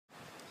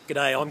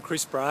G'day, I'm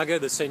Chris Braga,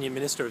 the Senior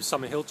Minister of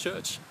Summerhill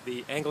Church,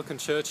 the Anglican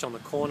church on the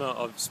corner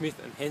of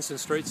Smith and Henson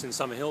Streets in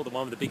Summerhill, the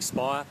one with the big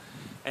spire.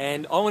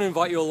 And I want to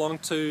invite you along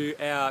to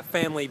our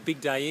family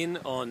Big Day In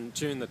on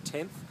June the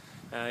 10th.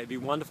 It'd be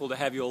wonderful to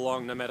have you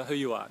along no matter who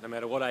you are, no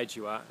matter what age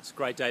you are. It's a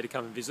great day to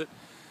come and visit.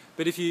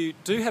 But if you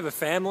do have a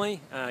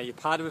family, you're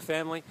part of a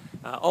family,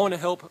 I want to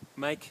help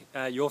make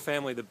your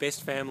family the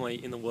best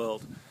family in the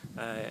world.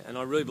 And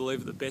I really believe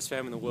that the best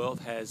family in the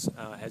world has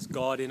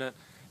God in it,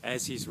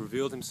 as He's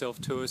revealed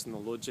Himself to us in the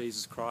Lord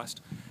Jesus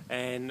Christ.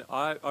 And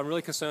I'm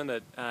really concerned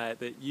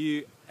that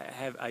you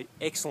have an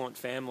excellent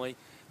family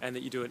and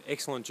that you do an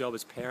excellent job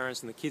as parents,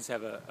 and the kids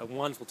have a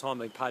wonderful time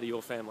being part of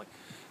your family.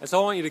 And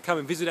so I want you to come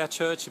and visit our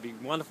church. It'd be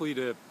wonderful for you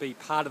to be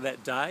part of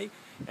that day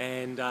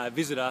and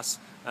visit us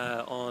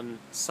on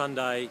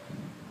Sunday,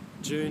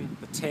 June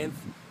the 10th.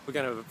 We're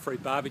going to have a free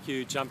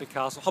barbecue, jumping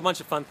castle, a whole bunch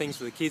of fun things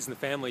for the kids and the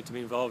family to be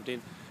involved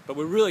in. But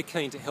we're really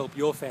keen to help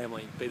your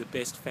family be the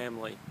best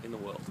family in the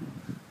world.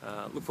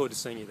 Look forward to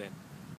seeing you then.